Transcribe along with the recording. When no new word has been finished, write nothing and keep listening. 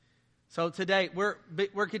So today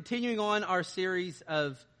we're continuing on our series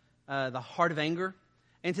of the heart of anger,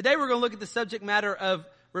 and today we're going to look at the subject matter of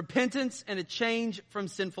repentance and a change from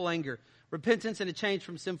sinful anger. Repentance and a change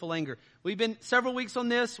from sinful anger. We've been several weeks on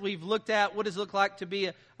this. We've looked at what does it look like to be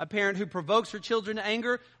a parent who provokes her children to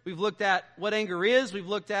anger. We've looked at what anger is. We've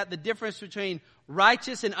looked at the difference between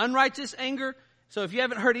righteous and unrighteous anger. So if you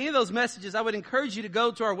haven't heard any of those messages, I would encourage you to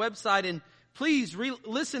go to our website and please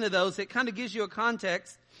listen to those. It kind of gives you a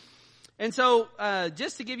context. And so,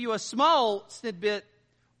 just to give you a small snippet,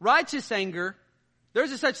 righteous anger,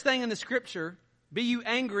 there's a such thing in the scripture, be you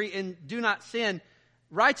angry and do not sin.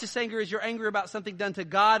 Righteous anger is you're angry about something done to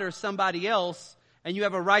God or somebody else, and you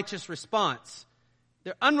have a righteous response.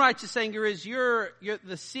 The unrighteous anger is you're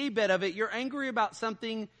the seabed of it. You're angry about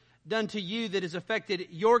something done to you that has affected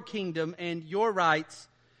your kingdom and your rights.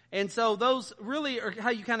 And so those really are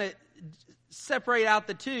how you kind of separate out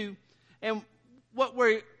the two. And what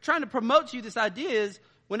we're trying to promote to you, this idea is,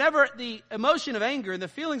 whenever the emotion of anger and the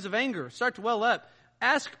feelings of anger start to well up,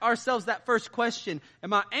 ask ourselves that first question.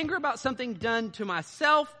 Am I angry about something done to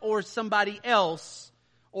myself or somebody else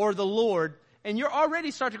or the Lord? And you're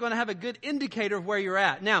already going to have a good indicator of where you're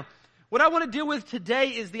at. Now, what I want to deal with today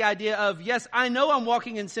is the idea of, yes, I know I'm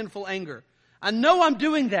walking in sinful anger. I know I'm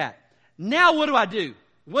doing that. Now what do I do?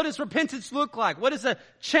 What does repentance look like? What does a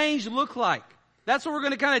change look like? That's what we're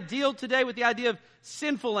going to kind of deal today with, the idea of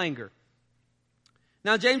sinful anger.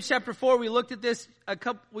 Now, James chapter 4, we looked at this a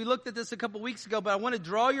couple weeks ago, but I want to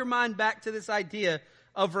draw your mind back to this idea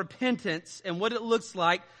of repentance and what it looks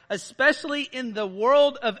like, especially in the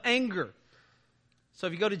world of anger. So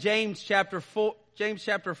if you go to James chapter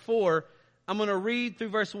 4, I'm going to read through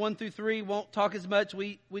verse 1 through 3. Won't talk as much.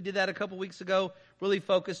 We did that a couple weeks ago, really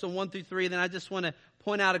focused on 1 through 3. Then I just want to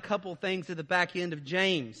point out a couple things at the back end of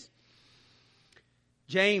James.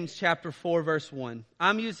 James chapter 4, verse 1.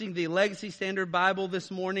 I'm using the Legacy Standard Bible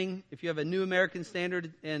this morning. If you have a New American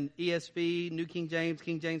Standard and ESV, New King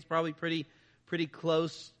James probably pretty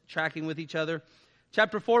close, tracking with each other.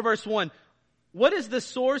 Chapter 4, verse 1. What is the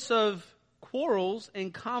source of quarrels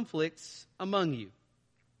and conflicts among you?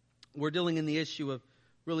 We're dealing in the issue of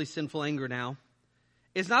really sinful anger now.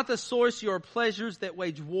 Is not the source your pleasures that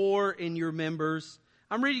wage war in your members?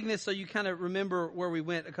 I'm reading this so you kind of remember where we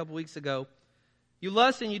went a couple weeks ago. You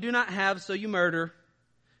lust and you do not have, so you murder.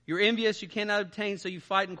 You're envious, you cannot obtain, so you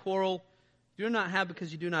fight and quarrel. You do not have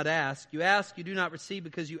because you do not ask. You ask, you do not receive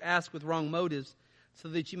because you ask with wrong motives, so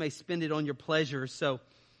that you may spend it on your pleasures. So,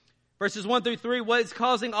 verses 1 through 3, what is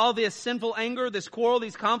causing all this sinful anger, this quarrel,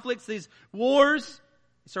 these conflicts, these wars?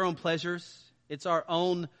 It's our own pleasures. It's our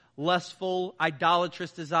own lustful,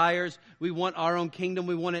 idolatrous desires. We want our own kingdom.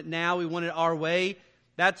 We want it now. We want it our way.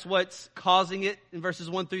 That's what's causing it in verses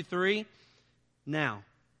 1 through 3. Now,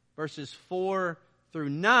 verses 4 through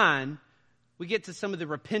 9, we get to some of the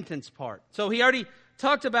repentance part. So he already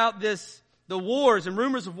talked about this, the wars and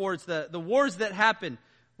rumors of wars, the wars that happen.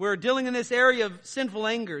 We're dealing in this area of sinful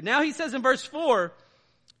anger. Now he says in verse 4,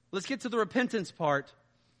 let's get to the repentance part.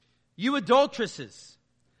 You adulteresses,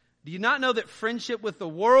 do you not know that friendship with the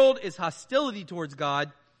world is hostility towards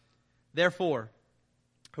God? Therefore,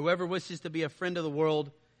 whoever wishes to be a friend of the world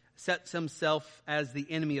sets himself as the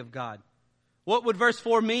enemy of God. What would verse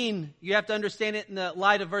 4 mean? You have to understand it in the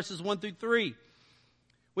light of verses 1 through 3.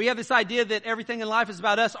 We have this idea that everything in life is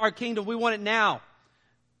about us, our kingdom. We want it now.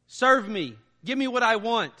 Serve me. Give me what I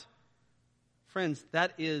want. Friends,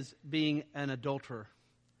 that is being an adulterer.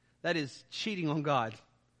 That is cheating on God,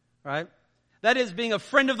 right? That is being a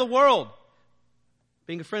friend of the world.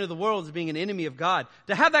 Being a friend of the world is being an enemy of God.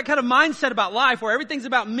 To have that kind of mindset about life where everything's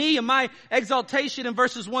about me and my exaltation in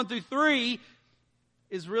verses 1 through 3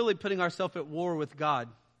 is really putting ourselves at war with God.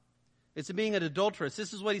 It's being an adulteress.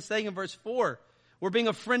 This is what he's saying in verse 4. We're being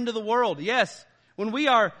a friend of the world. Yes, when we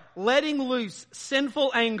are letting loose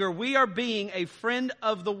sinful anger, we are being a friend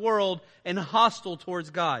of the world and hostile towards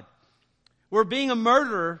God. We're being a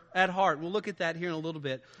murderer at heart. We'll look at that here in a little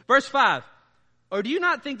bit. Verse 5. Or do you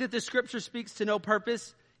not think that the scripture speaks to no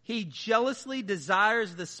purpose? He jealously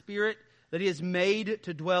desires the spirit that he has made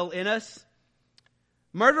to dwell in us.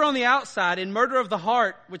 Murder on the outside and murder of the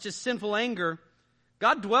heart, which is sinful anger,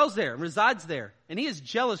 God dwells there, resides there, and he is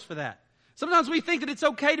jealous for that. Sometimes we think that it's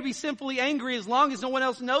okay to be sinfully angry as long as no one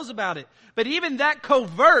else knows about it. But even that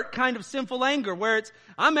covert kind of sinful anger where it's,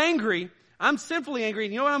 I'm angry, I'm sinfully angry,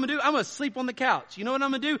 and you know what I'm going to do? I'm going to sleep on the couch. You know what I'm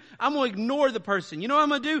going to do? I'm going to ignore the person. You know what I'm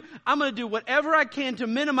going to do? I'm going to do whatever I can to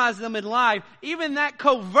minimize them in life. Even that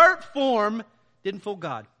covert form didn't fool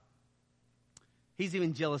God. He's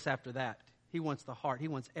even jealous after that. He wants the heart. He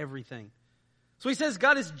wants everything. So he says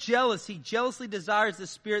God is jealous. He jealously desires the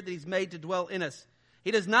spirit that he's made to dwell in us.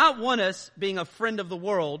 He does not want us being a friend of the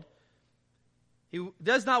world. He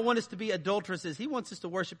does not want us to be adulteresses. He wants us to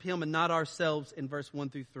worship Him and not ourselves in verse 1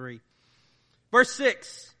 through 3. Verse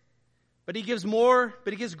 6, but He gives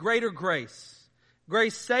greater grace.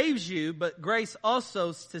 Grace saves you, but grace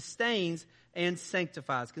also sustains and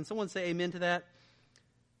sanctifies. Can someone say amen to that?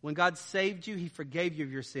 When God saved you, He forgave you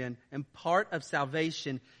of your sin. And part of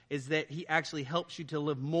salvation is that He actually helps you to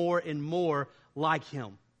live more and more like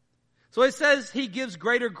Him. So it says He gives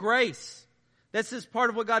greater grace. This is part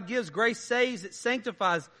of what God gives. Grace saves, it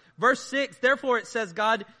sanctifies. Verse 6, therefore it says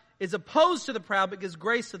God is opposed to the proud, but gives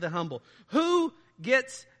grace to the humble. Who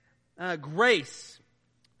gets grace?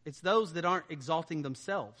 It's those that aren't exalting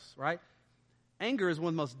themselves, right? Anger is one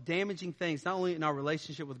of the most damaging things, not only in our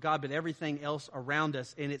relationship with God, but everything else around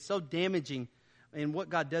us. And it's so damaging. And what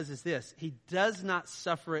God does is this. He does not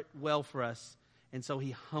suffer it well for us. And so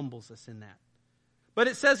He humbles us in that. But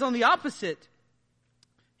it says on the opposite,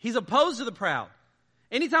 He's opposed to the proud.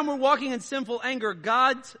 Anytime we're walking in sinful anger,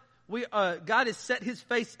 God has set His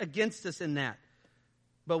face against us in that.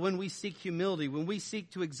 But when we seek humility, when we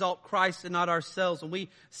seek to exalt Christ and not ourselves, when we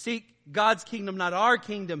seek God's kingdom, not our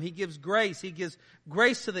kingdom, He gives grace. He gives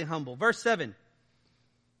grace to the humble. Verse 7.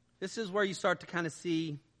 This is where you start to kind of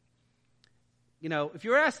see, if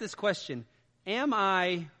you were asked this question, am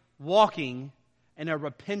I walking in a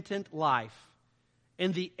repentant life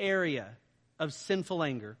in the area of sinful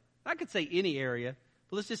anger? I could say any area,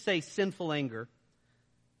 but let's just say sinful anger.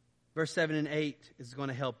 Verse 7 and 8 is going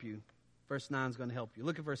to help you. Verse 9 is going to help you.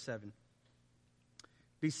 Look at verse 7.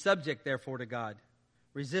 Be subject, therefore, to God.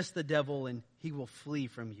 Resist the devil, and he will flee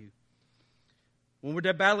from you. When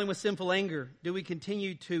we're battling with sinful anger, do we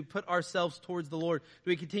continue to put ourselves towards the Lord?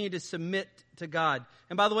 Do we continue to submit to God?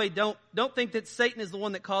 And by the way, don't think that Satan is the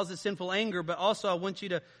one that causes sinful anger, but also I want you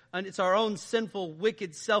to, it's our own sinful,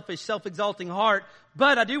 wicked, selfish, self-exalting heart.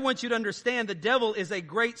 But I do want you to understand the devil is a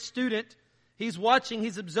great student. He's watching,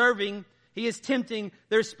 he's observing, he is tempting.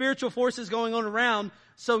 There's spiritual forces going on around.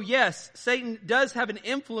 So yes, Satan does have an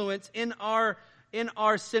influence in our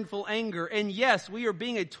sinful anger. And yes, we are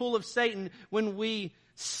being a tool of Satan when we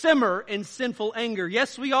simmer in sinful anger.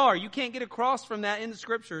 Yes, we are. You can't get across from that in the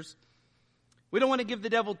scriptures. We don't want to give the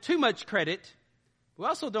devil too much credit. We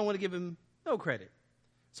also don't want to give him no credit.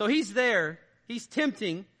 So he's there. He's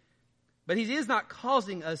tempting. But he is not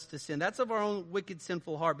causing us to sin. That's of our own wicked,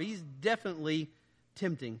 sinful heart. But he's definitely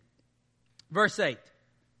tempting. Verse 8.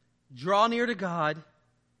 Draw near to God,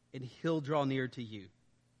 and He'll draw near to you.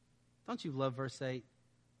 Don't you love verse 8?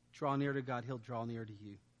 Draw near to God, He'll draw near to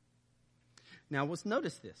you. Now let's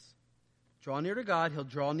notice this. Draw near to God, He'll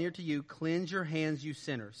draw near to you. Cleanse your hands, you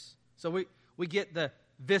sinners. So we get the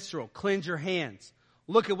visceral. Cleanse your hands.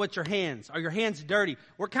 Look at what your hands. Are your hands dirty?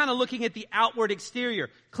 We're kind of looking at the outward exterior.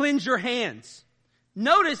 Cleanse your hands.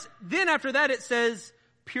 Notice, then after that it says,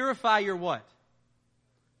 purify your what?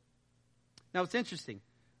 Now it's interesting.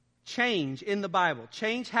 Change in the Bible.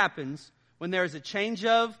 Change happens when there is a change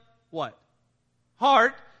of what?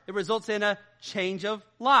 Heart. It results in a change of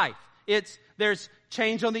life. There's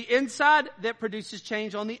change on the inside that produces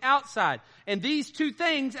change on the outside. And these two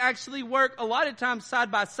things actually work a lot of times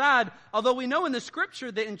side by side, although we know in the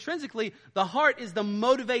scripture that intrinsically the heart is the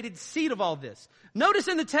motivated seat of all this. Notice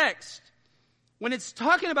in the text, when it's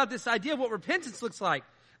talking about this idea of what repentance looks like,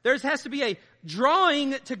 there has to be a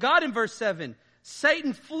drawing to God in verse 7.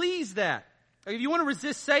 Satan flees that. If you want to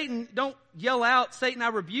resist Satan, don't yell out, Satan, I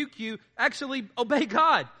rebuke you. Actually, obey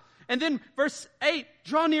God. And then verse 8,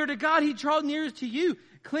 draw near to God, He draws near to you.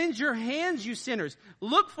 Cleanse your hands, you sinners.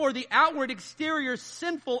 Look for the outward, exterior,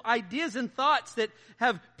 sinful ideas and thoughts that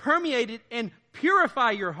have permeated and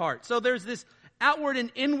purify your heart. So there's this outward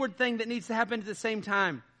and inward thing that needs to happen at the same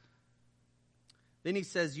time. Then he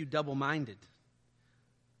says, you double-minded.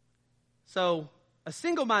 So a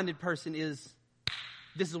single-minded person is,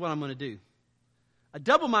 this is what I'm going to do. A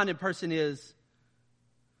double-minded person is,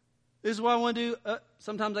 this is what I want to do.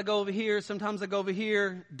 Sometimes I go over here. Sometimes I go over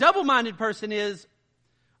here. Double-minded person is,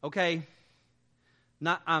 okay,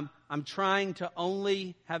 I'm trying to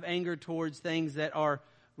only have anger towards things that are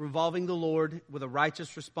revolving the Lord with a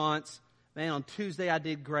righteous response. Man, on Tuesday I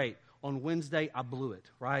did great. On Wednesday I blew it,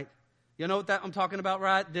 right? You know what I'm talking about,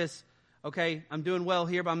 right? Okay, I'm doing well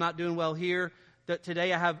here, but I'm not doing well here.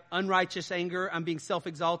 Today I have unrighteous anger. I'm being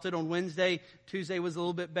self-exalted on Wednesday. Tuesday was a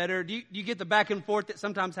little bit better. Do you get the back and forth that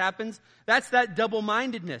sometimes happens? That's that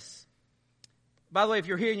double-mindedness. By the way, if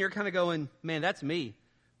you're here and you're kind of going, man, that's me.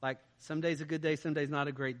 Like, some day's a good day, some day's not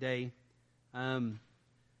a great day. I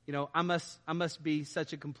must be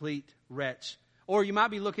such a complete wretch. Or you might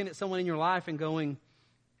be looking at someone in your life and going,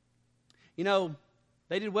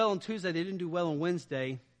 They did well on Tuesday. They didn't do well on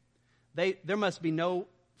Wednesday. There must be no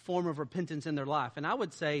form of repentance in their life. And I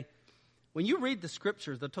would say, when you read the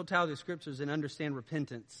Scriptures, the totality of Scriptures, and understand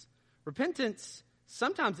repentance,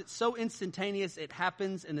 sometimes it's so instantaneous, it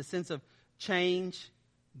happens in the sense of change,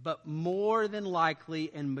 but more than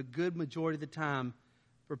likely, and a good majority of the time,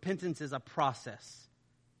 repentance is a process.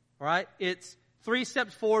 All right? It's 3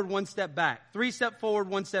 steps forward, 1 step back. 3 steps forward,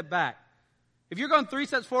 1 step back. If you're going 3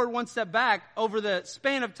 steps forward, 1 step back, over the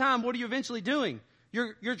span of time, what are you eventually doing?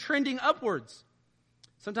 You're trending upwards.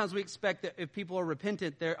 Sometimes we expect that if people are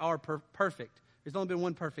repentant, they are perfect. There's only been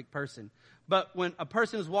one perfect person. But when a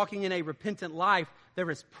person is walking in a repentant life, there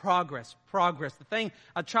is progress. The thing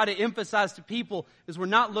I try to emphasize to people is we're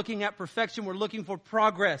not looking at perfection, we're looking for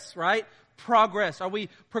progress, right? Progress. Are we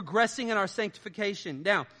progressing in our sanctification?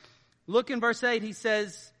 Now, look in verse 8, he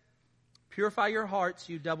says, purify your hearts,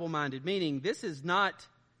 you double-minded. Meaning, this is going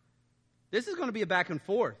to be a back and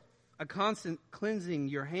forth. A constant cleansing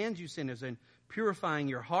your hands, you sinners, and purifying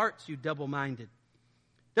your hearts, you double-minded.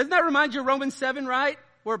 Doesn't that remind you of Romans 7, right?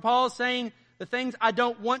 Where Paul's saying, the things I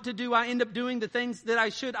don't want to do, I end up doing. The things that I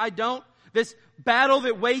should, I don't. This battle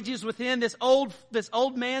that wages within this old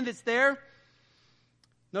man that's there.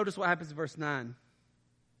 Notice what happens in verse 9.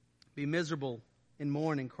 Be miserable and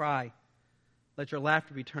mourn and cry. Let your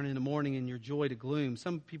laughter be turned into mourning and your joy to gloom.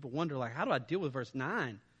 Some people wonder, how do I deal with verse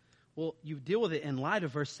 9? Well, you deal with it in light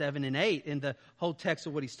of verse 7 and 8 in the whole text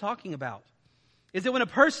of what he's talking about. Is that when a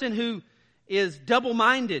person who is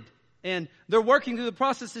double-minded and they're working through the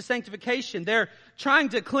process of sanctification, they're trying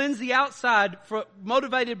to cleanse the outside,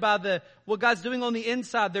 motivated by what God's doing on the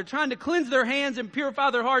inside. They're trying to cleanse their hands and purify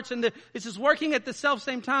their hearts, and it's just working at the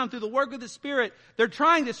same time through the work of the Spirit. They're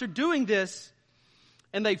trying this, they're doing this,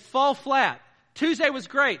 and they fall flat. Tuesday was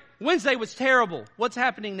great. Wednesday was terrible. What's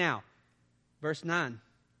happening now? Verse 9.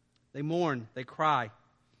 They mourn. They cry.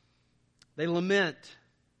 They lament.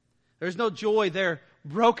 There's no joy. They're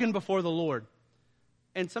broken before the Lord.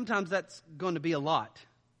 And sometimes that's going to be a lot.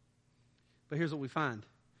 But here's what we find.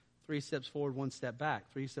 3 steps forward, 1 step back.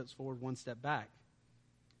 3 steps forward, 1 step back.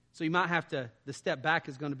 So you might have the step back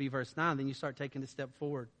is going to be verse 9. Then you start taking a step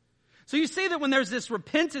forward. So you see that when there's this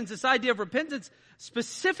repentance, this idea of repentance,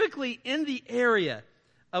 specifically in the area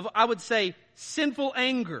of, I would say, sinful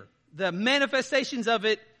anger, the manifestations of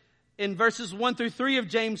it in verses 1 through 3 of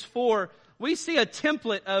James 4, we see a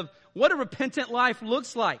template of what a repentant life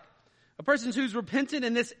looks like. A person who's repentant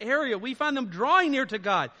in this area, we find them drawing near to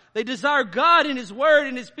God. They desire God and His Word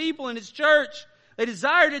and His people and His church. They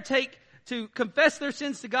desire to confess their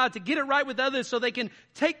sins to God, to get it right with others so they can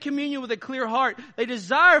take communion with a clear heart. They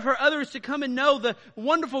desire for others to come and know the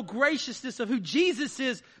wonderful graciousness of who Jesus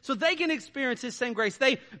is so they can experience His same grace.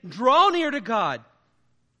 They draw near to God,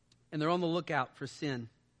 and they're on the lookout for sin.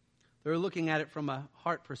 They're looking at it from a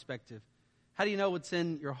heart perspective. How do you know what's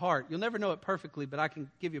in your heart? You'll never know it perfectly, but I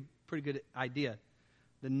can give you a pretty good idea.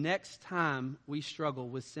 The next time we struggle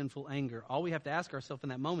with sinful anger, all we have to ask ourselves in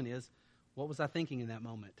that moment is, what was I thinking in that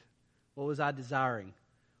moment? What was I desiring?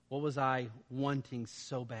 What was I wanting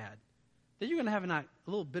so bad? Then you're going to have a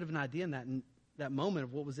little bit of an idea in that moment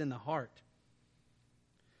of what was in the heart.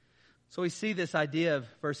 So we see this idea of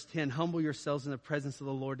verse 10, humble yourselves in the presence of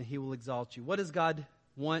the Lord and He will exalt you. What does God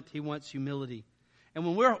want? He wants humility. And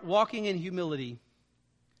when we're walking in humility,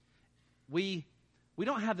 we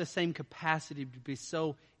don't have the same capacity to be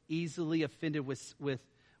so easily offended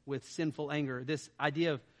with sinful anger. This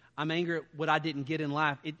idea of I'm angry at what I didn't get in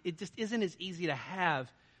life, it just isn't as easy to have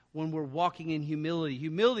when we're walking in humility.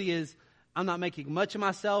 Humility is I'm not making much of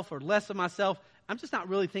myself or less of myself. I'm just not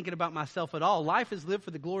really thinking about myself at all. Life is lived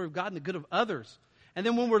for the glory of God and the good of others. And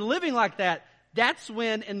then when we're living like that, that's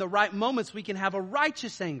when in the right moments we can have a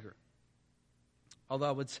righteous anger. Although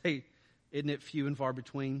I would say, isn't it few and far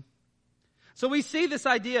between? So we see this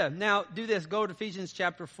idea. Now, do this. Go to Ephesians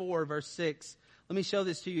chapter 4, verse 6. Let me show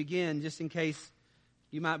this to you again, just in case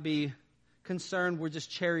you might be concerned we're just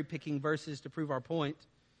cherry-picking verses to prove our point.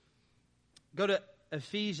 Go to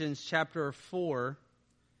Ephesians chapter 4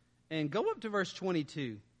 and go up to verse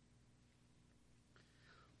 22.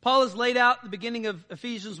 Paul has laid out at the beginning of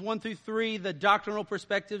Ephesians 1 through 3 the doctrinal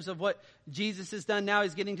perspectives of what Jesus has done. Now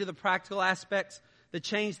he's getting to the practical aspects, the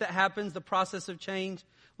change that happens, the process of change.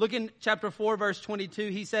 Look in chapter 4, verse 22.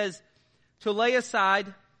 He says, to lay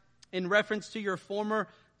aside, in reference to your former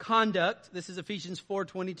conduct, this is Ephesians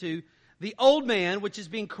 4:22, the old man, which is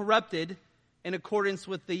being corrupted in accordance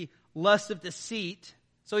with the lust of deceit.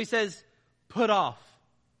 So he says, put off,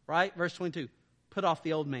 right? Verse 22, put off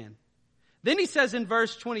the old man. Then he says in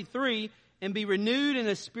verse 23, and be renewed in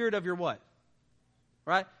the spirit of your what?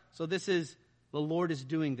 Right? So this is, the Lord is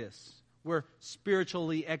doing this. We're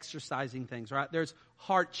spiritually exercising things, right? There's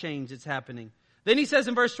heart change that's happening. Then he says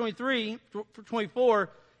in verse 24,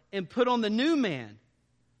 and put on the new man,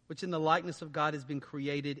 which in the likeness of God has been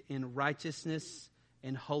created in righteousness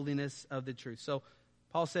and holiness of the truth. So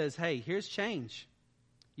Paul says, hey, here's change.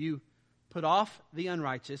 You put off the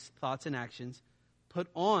unrighteous thoughts and actions, put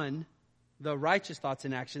on the righteous thoughts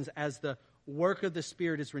and actions as the work of the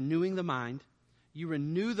Spirit is renewing the mind. We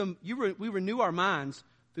renew our minds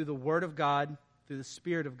through the Word of God, through the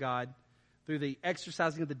Spirit of God, through the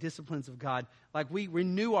exercising of the disciplines of God. Like we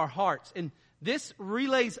renew our hearts. And this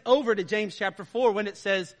relays over to James chapter 4 when it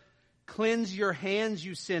says, cleanse your hands,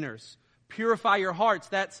 you sinners. Purify your hearts.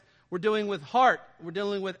 We're dealing with heart. We're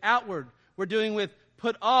dealing with outward. We're dealing with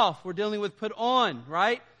put off. We're dealing with put on,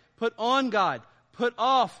 right? Put on God. Put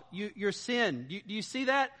off your sin. Do you see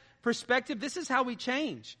that perspective? This is how we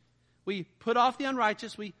change. We put off the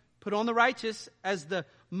unrighteous. We put on the righteous as the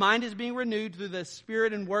mind is being renewed through the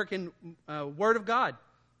Spirit and work and Word of God.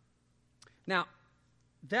 Now,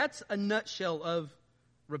 that's a nutshell of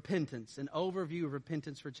repentance, an overview of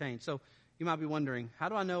repentance for change. So you might be wondering, how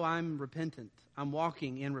do I know I'm repentant? I'm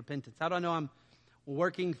walking in repentance. How do I know I'm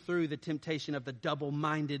working through the temptation of the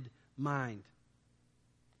double-minded mind?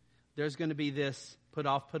 There's going to be this put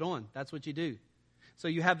off, put on. That's what you do. So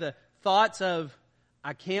you have the thoughts of,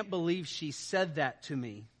 I can't believe she said that to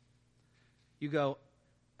me. You go,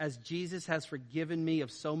 as Jesus has forgiven me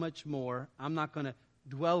of so much more, I'm not going to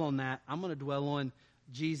dwell on that. I'm going to dwell on,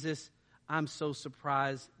 Jesus, I'm so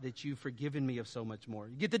surprised that you've forgiven me of so much more.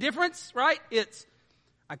 You get the difference, right? It's,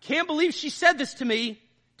 I can't believe she said this to me,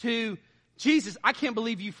 to Jesus, I can't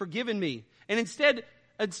believe you've forgiven me. And instead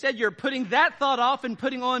you're putting that thought off and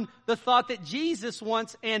putting on the thought that Jesus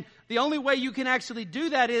wants. And the only way you can actually do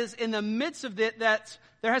that is in the midst of it, that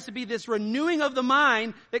there has to be this renewing of the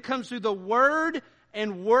mind that comes through the Word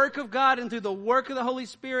and work of God and through the work of the Holy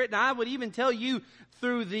Spirit. And I would even tell you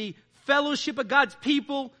through the fellowship of God's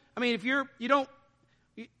people. I mean, if you're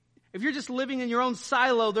just living in your own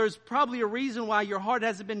silo, there's probably a reason why your heart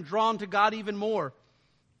hasn't been drawn to God even more.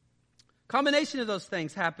 Combination of those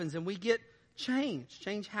things happens and we get change.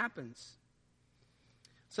 Change happens.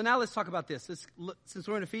 So now let's talk about this. Since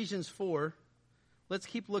we're in Ephesians 4, let's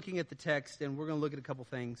keep looking at the text and we're going to look at a couple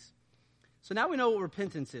things. So now we know what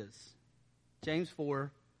repentance is. James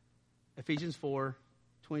 4, Ephesians 4,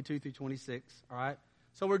 22 through 26. All right?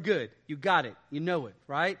 So we're good. You got it. You know it,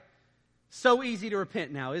 right? So easy to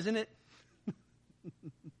repent now, isn't it?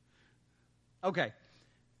 Okay.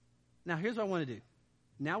 Now here's what I want to do.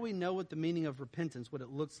 Now we know what the meaning of repentance, what it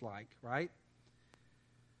looks like, right?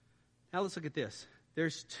 Now let's look at this.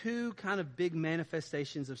 There's two kind of big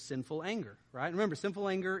manifestations of sinful anger, right? Remember, sinful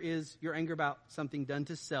anger is your anger about something done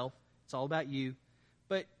to self. It's all about you.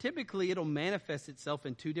 But typically it'll manifest itself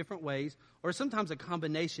in two different ways, or sometimes a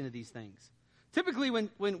combination of these things. Typically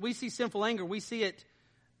when we see sinful anger, we see it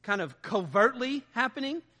kind of covertly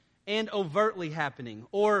happening and overtly happening,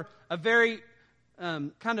 or a very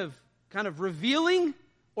kind of revealing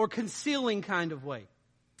or concealing kind of way.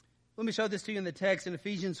 Let me show this to you in the text in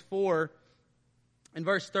Ephesians 4 in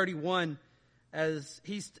verse 31, as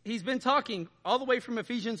he's been talking all the way from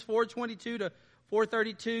Ephesians 4:22 to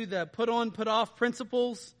 4:32, the put on, put off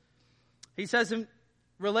principles. He says in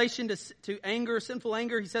relation to anger, sinful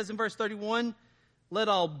anger, he says in verse 31, let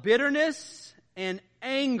all bitterness and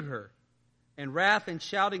anger and wrath and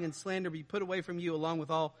shouting and slander be put away from you along with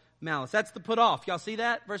all malice. That's the put off. Y'all see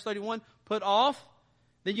that? Verse 31, put off.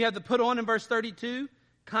 Then you have the put on in verse 32,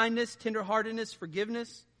 kindness, tenderheartedness,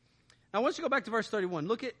 forgiveness. Now I want you to go back to verse 31.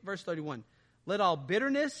 Look at verse 31. Let all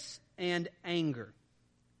bitterness and anger.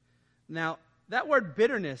 Now, that word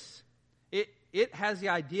bitterness, it has the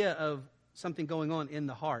idea of something going on in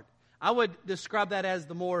the heart. I would describe that as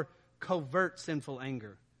the more covert sinful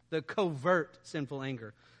anger. The covert sinful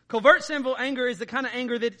anger. Covert sinful anger is the kind of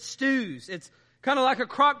anger that stews. It's kind of like a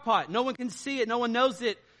crock pot. No one can see it. No one knows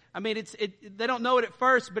it. I mean, they don't know it at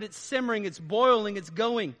first, but it's simmering, it's boiling, it's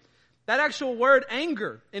going. That actual word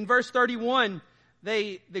anger in verse 31,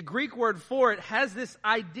 the Greek word for it has this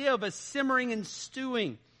idea of a simmering and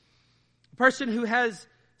stewing. A person who has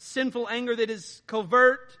sinful anger that is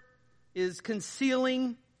covert, is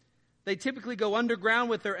concealing, they typically go underground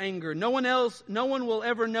with their anger. No one will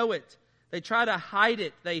ever know it. They try to hide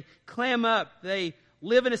it. They clam up. They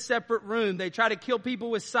live in a separate room. They try to kill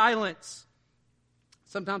people with silence.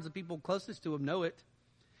 Sometimes the people closest to them know it.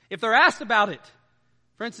 If they're asked about it,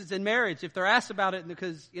 for instance, in marriage, if they're asked about it,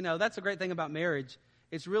 because, that's a great thing about marriage.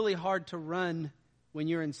 It's really hard to run when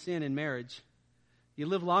you're in sin in marriage. You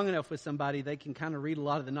live long enough with somebody, they can kind of read a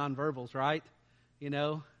lot of the nonverbals, right?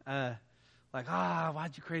 Like,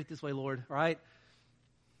 why'd you create it this way, Lord? Right?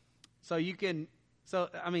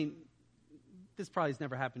 This probably has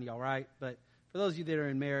never happened to y'all, right? But for those of you that are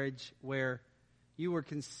in marriage where you were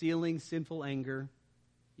concealing sinful anger,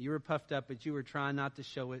 you were puffed up, but you were trying not to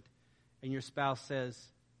show it, and your spouse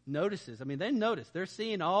notices. They notice. They're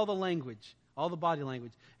seeing all the language, all the body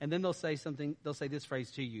language. And then they'll say this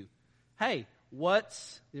phrase to you. Hey,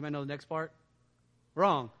 anybody know the next part?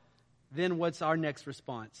 Wrong. Then what's our next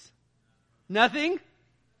response? Nothing?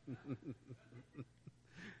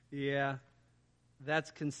 Yeah,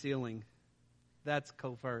 that's concealing. That's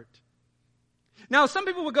covert. Now, some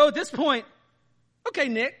people will go at this point, okay,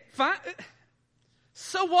 Nick, fine.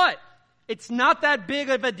 So what? It's not that big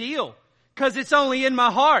of a deal because it's only in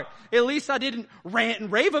my heart. At least I didn't rant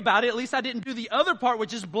and rave about it. At least I didn't do the other part,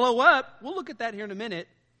 which is blow up. We'll look at that here in a minute.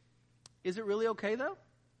 Is it really okay, though?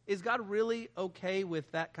 Is God really okay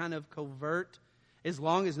with that kind of covert? As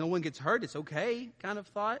long as no one gets hurt, it's okay kind of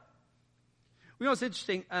thought. You know, it's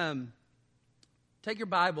interesting. Take your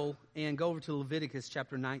Bible and go over to Leviticus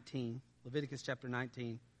chapter 19. Leviticus chapter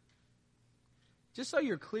 19. Just so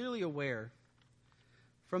you're clearly aware,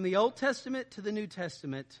 from the Old Testament to the New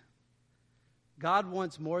Testament, God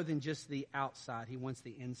wants more than just the outside. He wants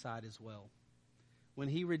the inside as well. When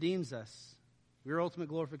He redeems us, your ultimate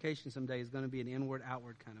glorification someday is going to be an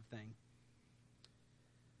inward-outward kind of thing.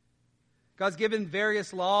 God's given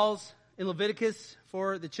various laws in Leviticus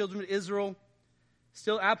for the children of Israel.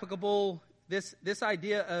 Still applicable. This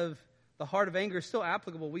idea of the heart of anger is still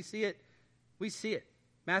applicable. We see it.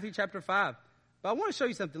 Matthew chapter 5. But I want to show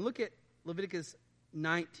you something. Look at Leviticus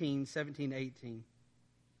 19, 17, 18.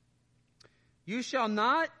 You shall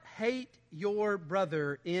not hate your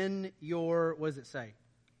brother in your, what does it say?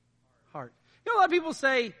 Heart. You know, a lot of people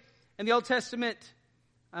say in the Old Testament,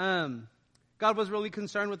 God was really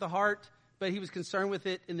concerned with the heart, but He was concerned with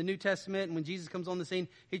it in the New Testament. And when Jesus comes on the scene,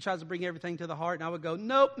 He tries to bring everything to the heart. And I would go,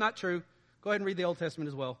 nope, not true. Go ahead and read the Old Testament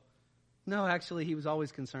as well. No, actually, He was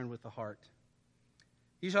always concerned with the heart.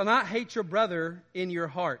 You shall not hate your brother in your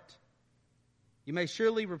heart. You may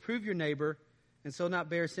surely reprove your neighbor and so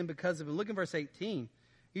not bear sin because of him. Look in verse 18.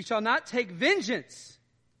 You shall not take vengeance.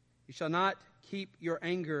 You shall not keep your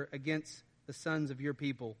anger against the sons of your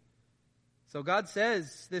people. So God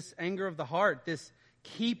says this anger of the heart, this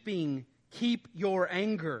keep your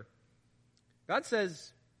anger. God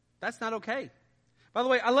says that's not okay. By the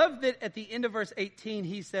way, I love that at the end of verse 18,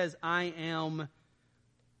 He says, I am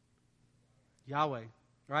Yahweh.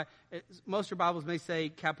 Right? Most of your Bibles may say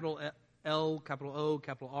capital L, capital O,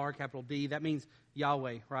 capital R, capital D. That means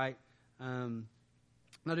Yahweh, right? Now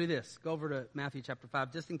do this. Go over to Matthew chapter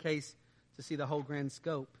 5, just in case to see the whole grand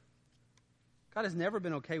scope. God has never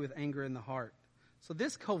been okay with anger in the heart. So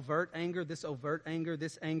this covert anger, this overt anger,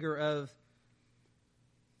 this anger of,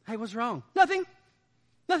 hey, what's wrong? Nothing.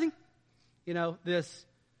 You know, this,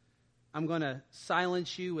 I'm going to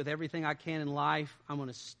silence you with everything I can in life. I'm going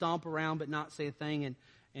to stomp around but not say a thing,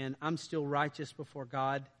 and I'm still righteous before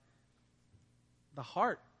God. The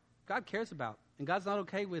heart, God cares about. And God's not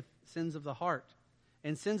okay with sins of the heart.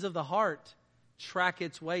 And sins of the heart track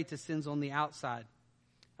its way to sins on the outside.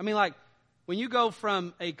 I mean, like, when you go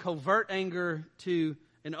from a covert anger to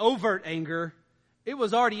an overt anger, it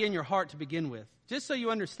was already in your heart to begin with. Just so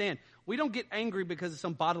you understand, we don't get angry because of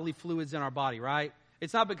some bodily fluids in our body, right?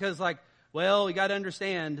 It's not because, like, well, you got to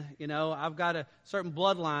understand, you know, I've got a certain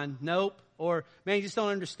bloodline. Nope. Or, man, you just don't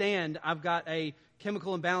understand. I've got a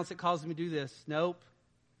chemical imbalance that causes me to do this. Nope.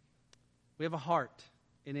 We have a heart,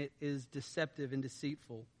 and it is deceptive and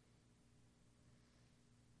deceitful.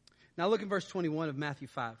 Now look at verse 21 of Matthew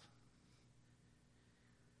 5.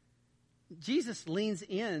 Jesus leans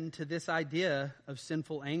into this idea of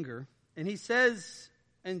sinful anger, and He says,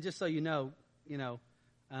 and just so you know,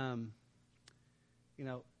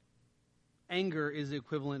 anger is the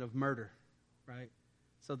equivalent of murder, right?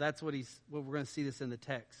 So that's what we're going to see this in the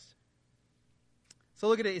text. So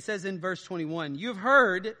look at it. It says in verse 21, you've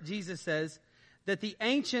heard, Jesus says, that the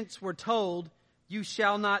ancients were told, you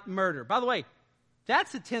shall not murder. By the way,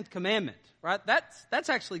 that's the 10th commandment, right? That's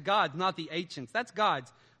actually God's, not the ancients. That's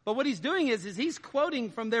God's. But what He's doing is He's quoting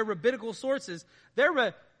from their rabbinical sources.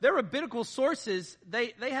 Their rabbinical sources,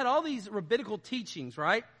 they had all these rabbinical teachings,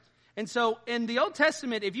 right? And so in the Old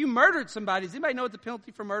Testament, if you murdered somebody, does anybody know what the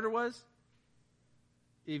penalty for murder was?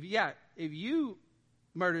 If you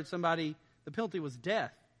murdered somebody, the penalty was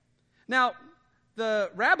death. Now, the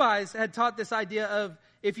rabbis had taught this idea of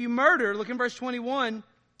if you murder, look in verse 21,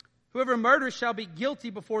 whoever murders shall be guilty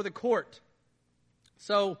before the court.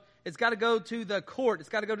 So it's got to go to the court. It's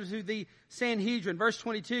got to go to the Sanhedrin. Verse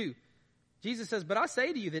 22, Jesus says, but I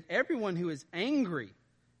say to you that everyone who is angry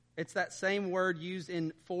It's that same word used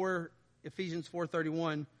in Ephesians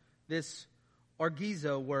 4:31, this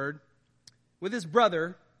orgizo word. With his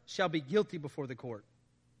brother shall be guilty before the court.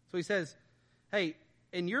 So he says, hey,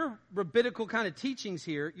 in your rabbinical kind of teachings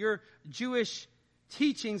here, your Jewish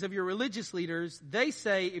teachings of your religious leaders, they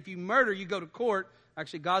say if you murder, you go to court.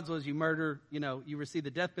 Actually, God's was you murder, you receive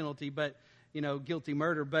the death penalty, but, guilty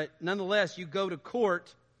murder. But nonetheless, you go to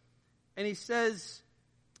court. And he says,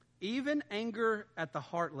 even anger at the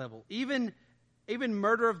heart level, even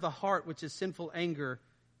murder of the heart, which is sinful anger,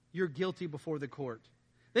 you're guilty before the court.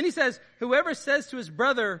 Then he says, whoever says to his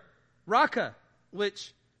brother, Raka,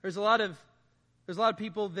 which there's a lot of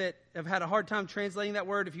people that have had a hard time translating that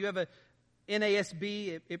word. If you have a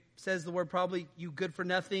NASB, it says the word probably you good for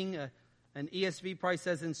nothing. An ESV probably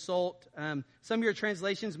says insult. Some of your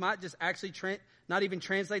translations might just actually not even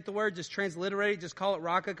translate the word, just transliterate it, just call it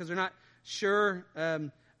Raka because they're not sure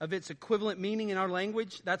of its equivalent meaning in our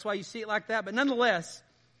language. That's why you see it like that. But nonetheless,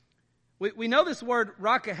 we know this word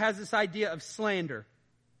Raka has this idea of slander.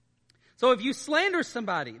 So if you slander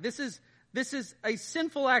somebody, this is a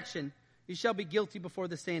sinful action, you shall be guilty before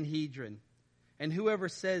the Sanhedrin. And whoever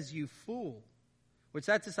says you fool, which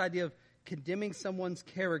that's this idea of condemning someone's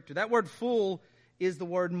character. That word fool is the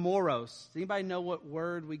word moros. Does anybody know what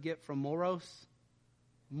word we get from moros?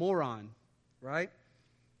 Moron, right?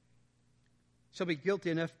 Shall be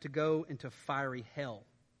guilty enough to go into fiery hell.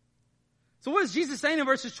 So what is Jesus saying in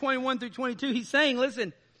verses 21 through 22? He's saying,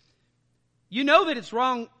 listen, you know that it's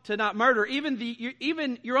wrong to not murder.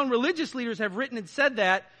 Even your own religious leaders have written and said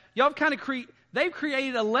that. Y'all have they've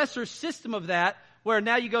created a lesser system of that, where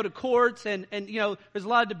now you go to courts and there's a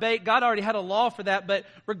lot of debate. God already had a law for that. But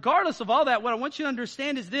regardless of all that, what I want you to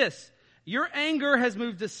understand is this. Your anger has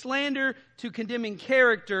moved to slander, to condemning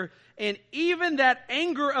character. And even that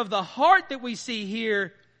anger of the heart that we see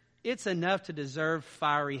here, it's enough to deserve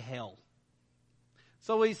fiery hell.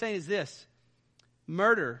 So what he's saying is this.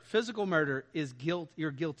 Murder, physical murder, is guilt.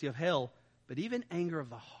 You're guilty of hell. But even anger of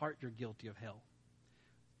the heart, you're guilty of hell.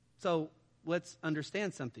 So let's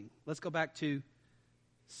understand something. Let's go back to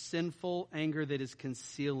sinful anger that is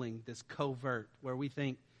concealing, this covert, where we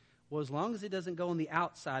think, well, as long as it doesn't go on the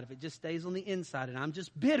outside, if it just stays on the inside and I'm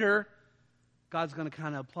just bitter, God's going to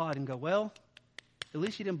kind of applaud and go, well, at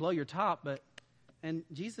least you didn't blow your top. And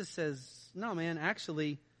Jesus says, no, man,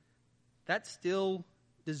 actually, that's still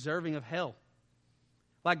deserving of hell.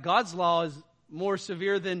 Like God's law is more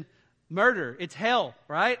severe than murder. It's hell,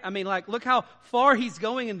 right? I mean, look how far he's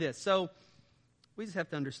going in this. So we just have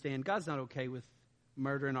to understand God's not okay with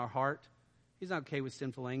murder in our heart. He's not okay with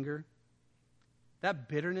sinful anger. That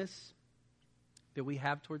bitterness that we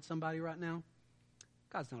have towards somebody right now,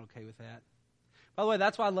 God's not okay with that. By the way,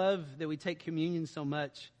 that's why I love that we take communion so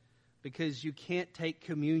much, because you can't take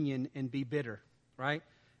communion and be bitter, right?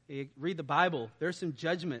 You read the Bible. There's some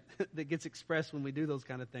judgment that gets expressed when we do those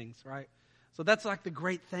kind of things, right? So that's like the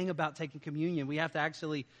great thing about taking communion. We have to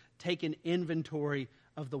actually take an inventory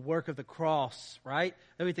of the work of the cross, right?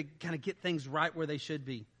 And we have to kind of get things right where they should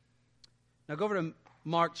be. Now go over to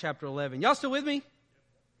Mark chapter 11. Y'all still with me?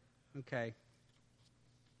 Okay.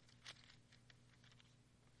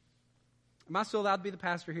 Am I still allowed to be the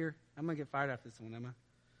pastor here? I'm going to get fired after this one, am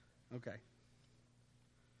I? Okay.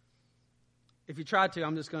 If you try to,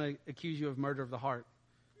 I'm just going to accuse you of murder of the heart.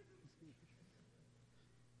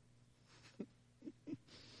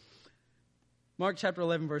 Mark chapter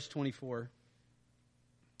 11, verse 24.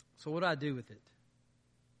 So what do I do with it?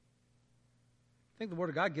 I think the Word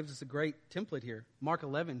of God gives us a great template here. Mark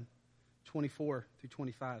 11, 24 through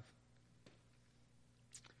 25.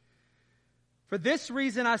 For this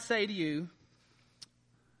reason I say to you,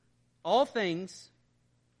 all things,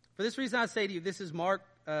 for this reason I say to you, this is Mark,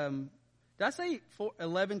 did I say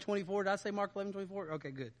 11:24? Did I say Mark 11:24? Okay,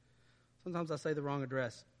 good. Sometimes I say the wrong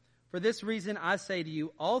address. For this reason I say to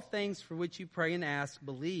you, all things for which you pray and ask,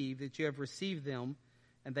 believe that you have received them,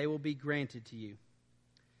 and they will be granted to you.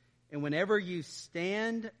 And whenever you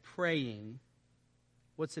stand praying,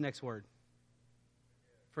 what's the next word?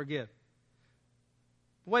 Forgive.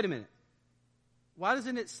 Wait a minute. Why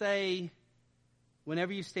doesn't it say,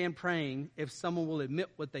 whenever you stand praying, if someone will admit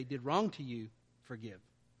what they did wrong to you, forgive?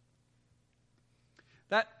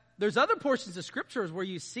 There's other portions of scriptures where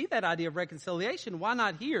you see that idea of reconciliation. Why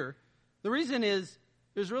not here? The reason is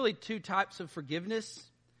there's really two types of forgiveness.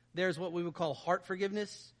 There's what we would call heart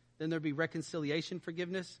forgiveness. Then there'd be reconciliation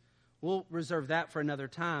forgiveness. We'll reserve that for another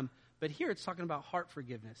time. But here it's talking about heart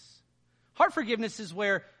forgiveness. Heart forgiveness is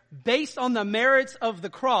where, based on the merits of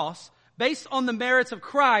the cross, based on the merits of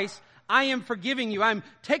Christ, I am forgiving you. I'm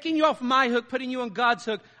taking you off my hook, putting you on God's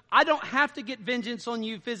hook. I don't have to get vengeance on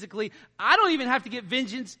you physically. I don't even have to get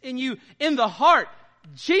vengeance in you in the heart.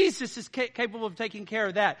 Jesus is capable of taking care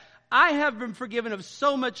of that. I have been forgiven of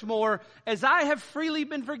so much more. As I have freely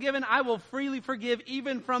been forgiven, I will freely forgive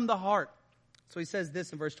even from the heart. So he says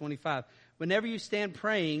this in verse 25. Whenever you stand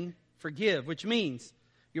praying, forgive, which means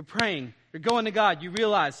you're praying, you're going to God, you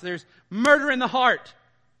realize there's murder in the heart,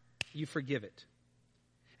 you forgive it.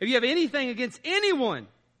 If you have anything against anyone,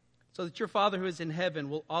 so that your Father who is in heaven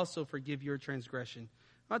will also forgive your transgression.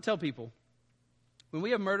 I tell people, when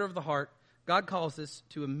we have murder of the heart, God calls us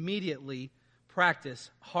to immediately practice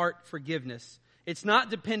heart forgiveness. It's not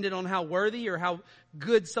dependent on how worthy or how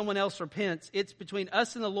good someone else repents. It's between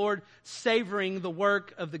us and the Lord savoring the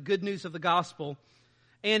work of the good news of the gospel.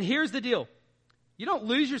 And here's the deal. You don't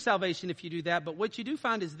lose your salvation if you do that, but what you do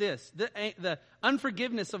find is this. The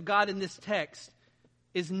unforgiveness of God in this text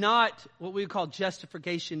is not what we call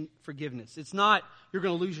justification forgiveness. It's not you're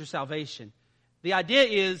going to lose your salvation. The idea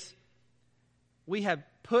is we have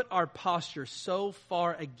put our posture so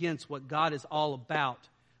far against what God is all about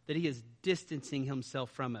that he is distancing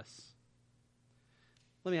himself from us.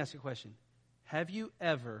 Let me ask you a question. Have you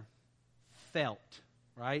ever felt,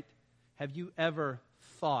 right? Have you ever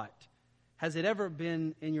thought, has it ever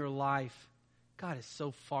been in your life, God is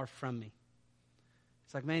so far from me?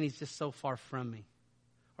 It's like, man, he's just so far from me.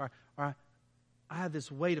 Or I have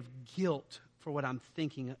this weight of guilt for what I'm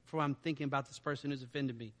thinking about this person who's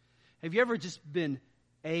offended me. Have you ever just been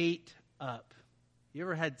ate up? You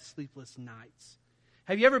ever had sleepless nights?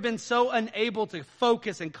 Have you ever been so unable to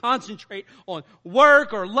focus and concentrate on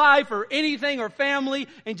work or life or anything or family,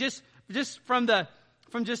 and just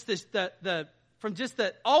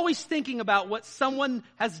always thinking about what someone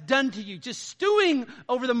has done to you, just stewing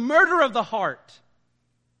over the murder of the heart?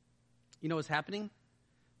 You know what's happening?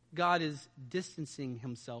 God is distancing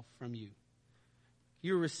himself from you.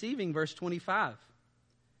 You're receiving verse 25.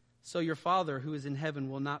 So your Father who is in heaven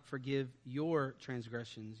will not forgive your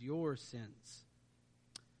transgressions, your sins.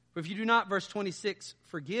 But if you do not, verse 26,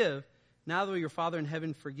 forgive, neither will your Father in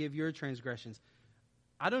heaven forgive your transgressions.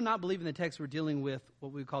 I do not believe in the text we're dealing with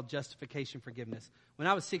what we call justification forgiveness. When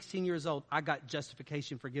I was 16 years old, I got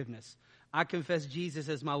justification forgiveness. I confessed Jesus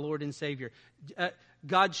as my Lord and Savior.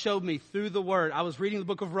 God showed me through the Word. I was reading the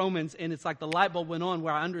book of Romans, and it's like the light bulb went on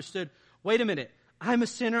where I understood, wait a minute, I'm a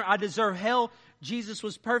sinner. I deserve hell. Jesus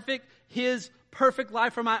was perfect. His perfect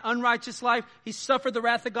life for my unrighteous life. He suffered the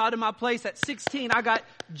wrath of God in my place. At 16, I got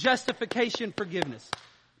justification forgiveness.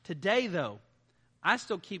 Today, though, I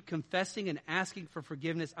still keep confessing and asking for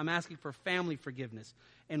forgiveness. I'm asking for family forgiveness.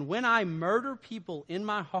 And when I murder people in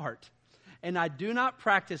my heart and I do not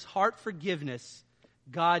practice heart forgiveness,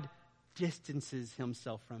 God distances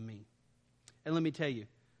himself from me. And let me tell you,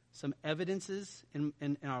 some evidences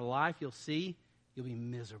in our life you'll see, you'll be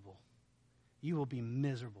miserable. You will be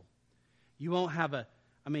miserable. You won't have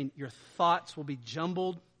your thoughts will be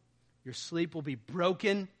jumbled. Your sleep will be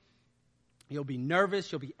broken. You'll be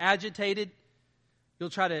nervous. You'll be agitated. You'll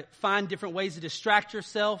try to find different ways to distract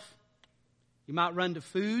yourself. You might run to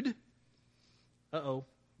food. Uh-oh,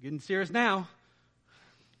 getting serious now.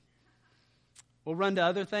 We'll run to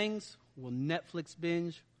other things. We'll Netflix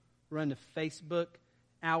binge, run to Facebook,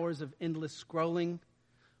 hours of endless scrolling.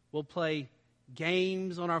 We'll play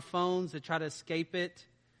games on our phones to try to escape it,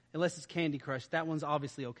 unless it's Candy Crush. That one's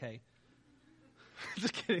obviously okay.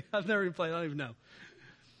 Just kidding. I've never even played. I don't even know.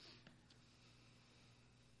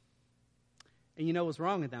 And you know what's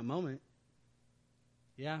wrong at that moment?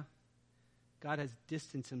 Yeah. God has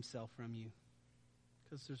distanced himself from you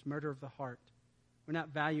because there's murder of the heart. We're not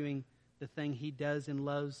valuing the thing he does and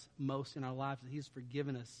loves most in our lives, that he's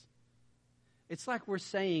forgiven us. It's like we're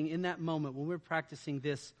saying in that moment when we're practicing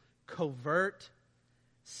this covert,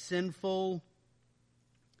 sinful,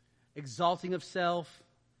 exalting of self,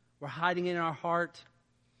 we're hiding it in our heart.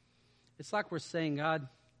 It's like we're saying, God,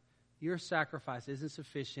 your sacrifice isn't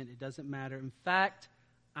sufficient. It doesn't matter. In fact,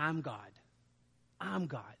 I'm God. I'm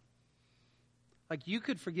God. Like, you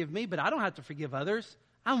could forgive me, but I don't have to forgive others.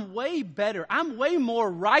 I'm way better. I'm way more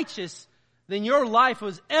righteous than your life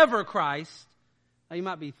was ever, Christ. Now, you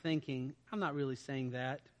might be thinking, I'm not really saying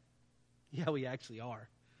that. Yeah, we actually are.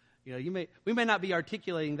 You know, we may not be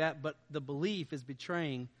articulating that, but the belief is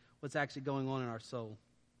betraying what's actually going on in our soul.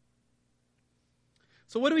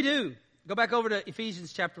 So what do we do? Go back over to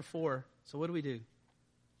Ephesians chapter 4. So what do we do?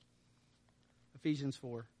 Ephesians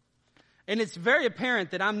 4. And it's very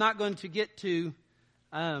apparent that I'm not going to get to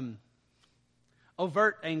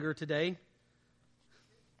overt anger today.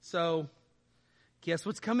 So guess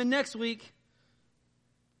what's coming next week?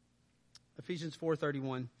 Ephesians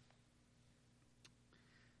 4:31.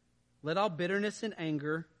 Let all bitterness and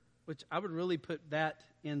anger, which I would really put that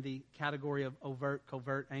in the category of overt,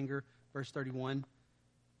 covert anger, verse 31.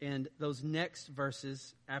 And those next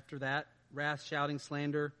verses after that, wrath, shouting,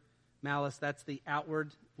 slander, malice, that's the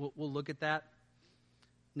outward. We'll look at that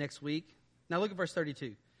next week. Now look at verse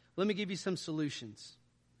 32. Let me give you some solutions.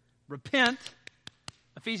 Repent,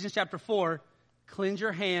 Ephesians chapter 4, cleanse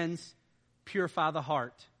your hands, purify the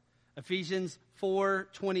heart. Ephesians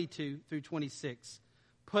 4:22 through 26.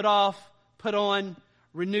 Put off, put on,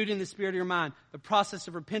 renewed in the spirit of your mind. The process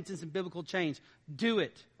of repentance and biblical change. Do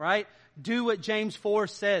it, right? Do what James 4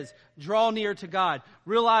 says. Draw near to God.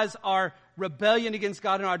 Realize our rebellion against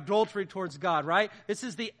God and our adultery towards God, right? This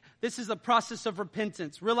is the process of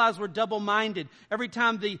repentance. Realize we're double-minded. Every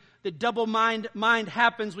time the double mind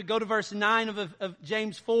happens, we go to verse 9 of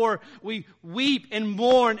James 4. We weep and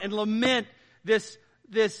mourn and lament this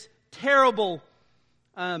terrible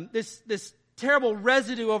terrible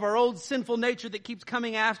residue of our old sinful nature that keeps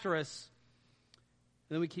coming after us.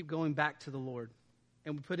 And then we keep going back to the Lord.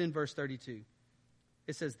 And we put in verse 32.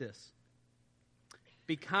 It says this: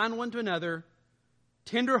 be kind one to another,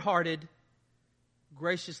 tender-hearted,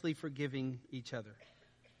 graciously forgiving each other.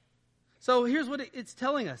 So here's what it's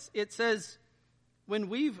telling us. It says when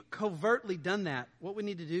we've covertly done that, what we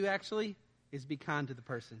need to do actually is be kind to the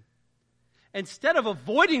person. Instead of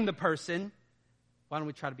avoiding the person, why don't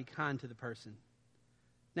we try to be kind to the person?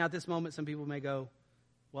 Now at this moment, some people may go,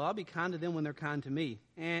 well, I'll be kind to them when they're kind to me.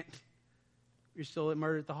 You're still at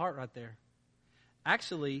murder at the heart right there.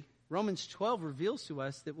 Actually, Romans 12 reveals to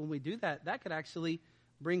us that when we do that, that could actually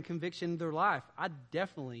bring conviction to their life. I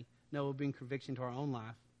definitely know it will bring conviction to our own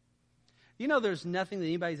life. You know there's nothing that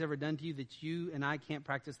anybody's ever done to you that you and I can't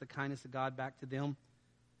practice the kindness of God back to them.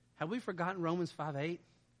 Have we forgotten Romans 5:8?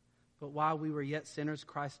 But while we were yet sinners,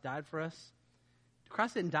 Christ died for us.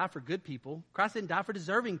 Christ didn't die for good people. Christ didn't die for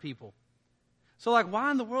deserving people. So why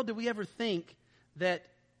in the world do we ever think that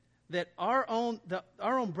our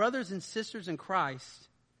own brothers and sisters in Christ,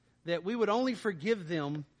 that we would only forgive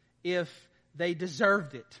them if they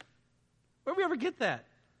deserved it? Where do we ever get that?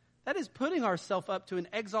 That is putting ourselves up to an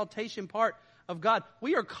exaltation part of God.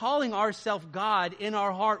 We are calling ourselves God in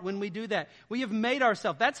our heart when we do that. We have made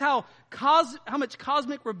ourselves. That's how much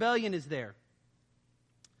cosmic rebellion is there.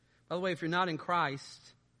 By the way, if you're not in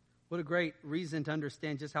Christ, what a great reason to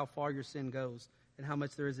understand just how far your sin goes and how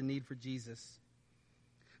much there is a need for Jesus.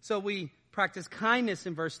 So we practice kindness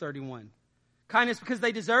in verse 31. Kindness because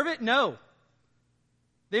they deserve it? No.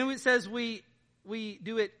 Then it says we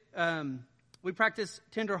do it, we practice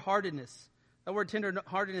tender-heartedness. That word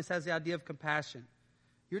tender-heartedness has the idea of compassion.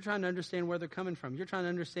 You're trying to understand where they're coming from. You're trying to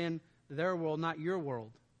understand their world, not your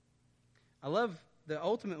world. I love the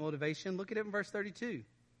ultimate motivation. Look at it in verse 32.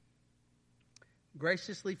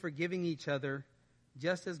 Graciously forgiving each other,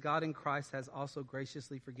 just as God in Christ has also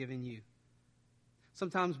graciously forgiven you.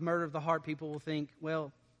 Sometimes murder of the heart, people will think,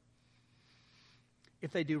 well,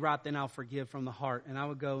 if they do right, then I'll forgive from the heart. And I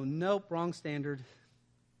would go, nope, wrong standard.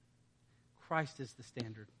 Christ is the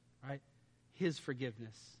standard, right? His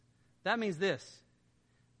forgiveness. That means this: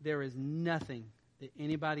 there is nothing that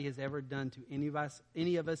anybody has ever done to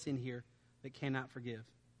any of us in here that cannot forgive.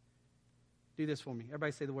 Do this for me.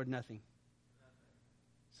 Everybody say the word nothing.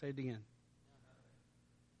 Say it again.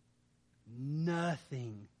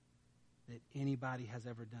 Nothing that anybody has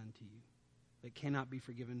ever done to you that cannot be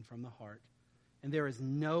forgiven from the heart. And there is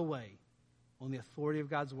no way on the authority of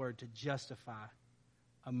God's word to justify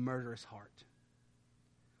a murderous heart.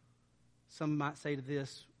 Some might say to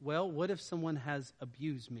this, well, what if someone has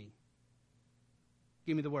abused me?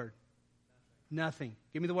 Give me the word. Nothing.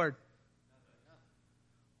 Give me the word.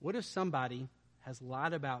 What if somebody has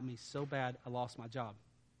lied about me so bad I lost my job?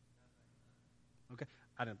 Okay,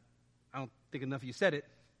 I don't think enough of you said it.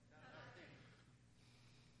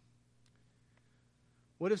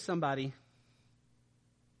 What if somebody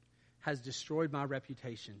has destroyed my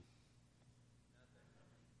reputation?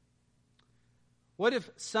 What if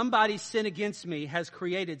somebody's sin against me has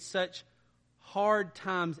created such hard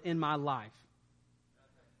times in my life?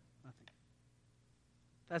 Nothing.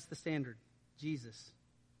 That's the standard. Jesus.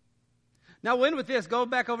 Now we'll end with this. Go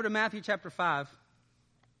back over to Matthew chapter 5.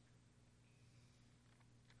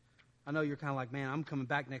 I know you're kind of like, man, I'm coming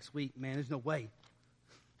back next week. Man, there's no way.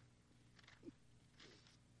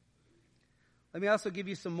 Let me also give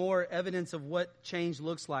you some more evidence of what change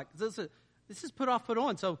looks like. This is put off, put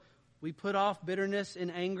on. So we put off bitterness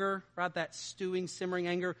and anger, right? That stewing, simmering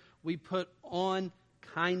anger. We put on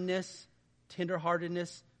kindness,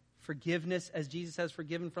 tenderheartedness, forgiveness, as Jesus has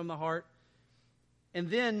forgiven from the heart. And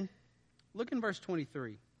then look in verse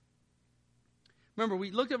 23. Remember, we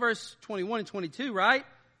looked at verse 21 and 22, right?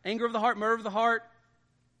 Anger of the heart, murder of the heart.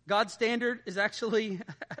 God's standard is actually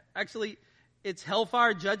it's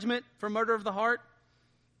hellfire judgment for murder of the heart.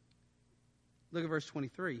 Look at verse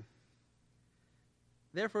 23.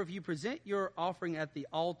 Therefore, if you present your offering at the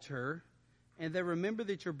altar, and then remember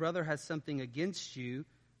that your brother has something against you,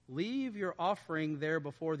 leave your offering there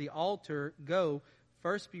before the altar. Go,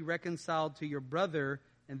 first be reconciled to your brother,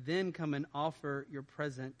 and then come and offer your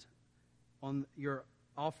present on your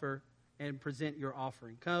offer and present your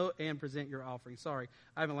offering. Go and present your offering. Sorry,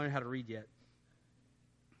 I haven't learned how to read yet.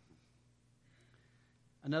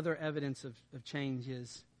 Another evidence of change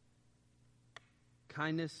is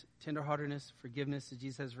kindness, tenderheartedness, forgiveness. As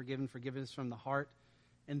Jesus has forgiveness from the heart.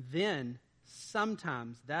 And then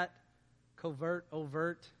sometimes that covert,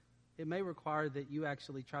 overt, it may require that you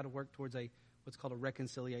actually try to work towards what's called a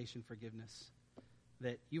reconciliation forgiveness.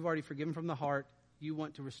 That you've already forgiven from the heart. You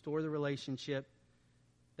want to restore the relationship.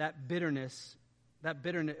 That bitterness,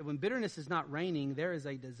 when bitterness is not reigning, there is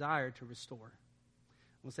a desire to restore.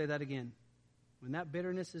 We'll say that again. When that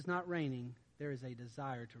bitterness is not reigning, there is a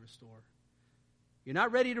desire to restore. You're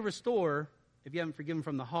not ready to restore if you haven't forgiven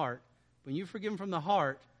from the heart. When you've forgiven from the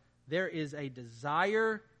heart, there is a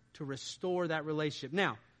desire to restore that relationship.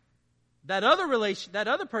 Now, that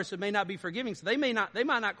other person may not be forgiving, so they might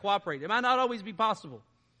not cooperate. It might not always be possible.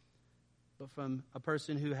 But from a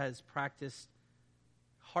person who has practiced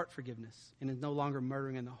heart forgiveness and is no longer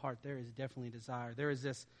murdering in the heart, there is definitely a desire. There is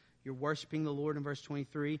this, you're worshiping the Lord in verse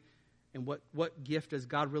 23. And what gift does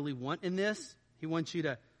God really want in this? He wants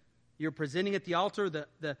you're presenting at the altar,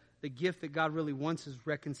 the gift that God really wants is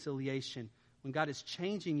reconciliation. When God is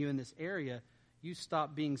changing you in this area, you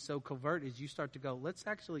stop being so covert as you start to go, let's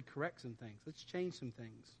actually correct some things. Let's change some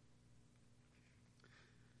things.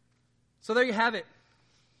 So there you have it.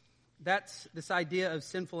 That's this idea of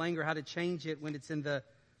sinful anger, how to change it when it's in the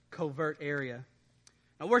covert area.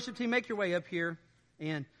 Now, worship team, make your way up here.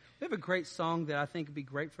 And we have a great song that I think would be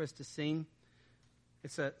great for us to sing.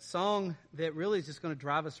 It's a song that really is just going to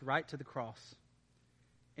drive us right to the cross.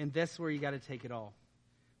 And that's where you got to take it all.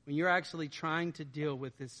 When you're actually trying to deal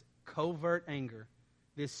with this covert anger,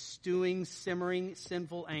 this stewing, simmering,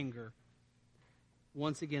 sinful anger,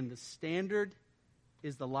 once again, the standard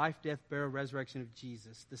is the life, death, burial, resurrection of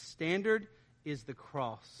Jesus. The standard is the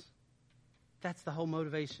cross. That's the whole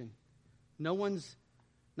motivation.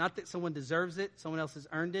 Not that someone deserves it, someone else has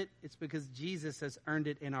earned it. It's because Jesus has earned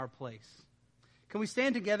it in our place. Can we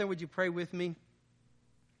stand together? Would you pray with me?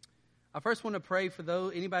 I first want to pray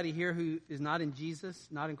for anybody here who is not in Jesus,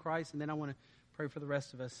 not in Christ, and then I want to pray for the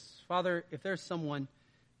rest of us. Father, if there's someone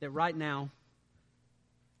that right now,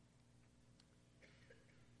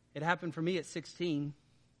 it happened for me at 16,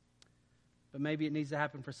 but maybe it needs to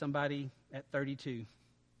happen for somebody at 32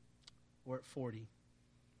 or at 40.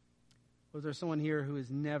 Was there someone here who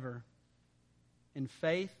has never, in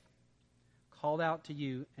faith, called out to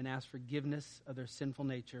you and asked forgiveness of their sinful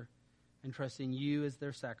nature and trusting you as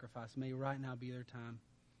their sacrifice? May right now be their time.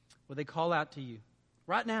 Will they call out to you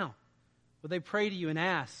right now? Will they pray to you and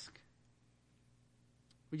ask?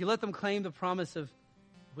 Would you let them claim the promise of,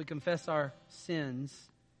 if we confess our sins,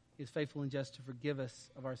 He is faithful and just to forgive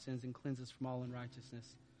us of our sins and cleanse us from all unrighteousness?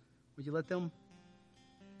 Would you let them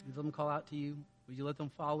call out to you? Would you let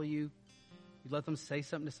them follow you? Would you let them say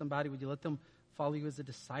something to somebody? Would you let them follow you as a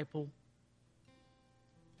disciple?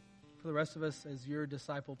 For the rest of us, as your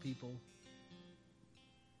disciple people,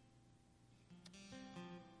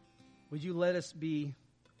 would you let us be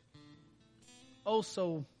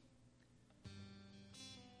so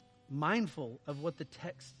mindful of what the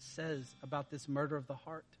text says about this murder of the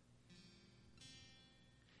heart?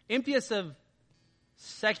 Empty us of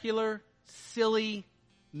secular, silly,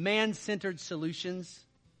 man-centered solutions.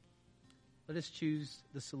 Let us choose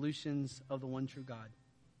the solutions of the one true God.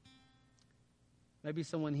 Maybe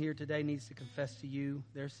someone here today needs to confess to you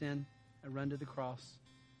their sin and run to the cross.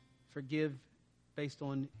 Forgive based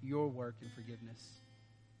on your work and forgiveness.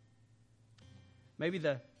 Maybe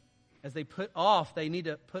as they put off, they need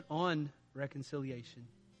to put on reconciliation.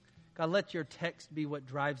 God, let your text be what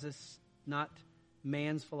drives us, not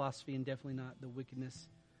man's philosophy and definitely not the wickedness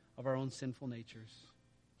of our own sinful natures.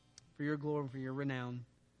 For your glory and for your renown.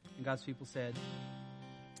 And God's people said,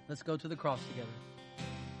 let's go to the cross together.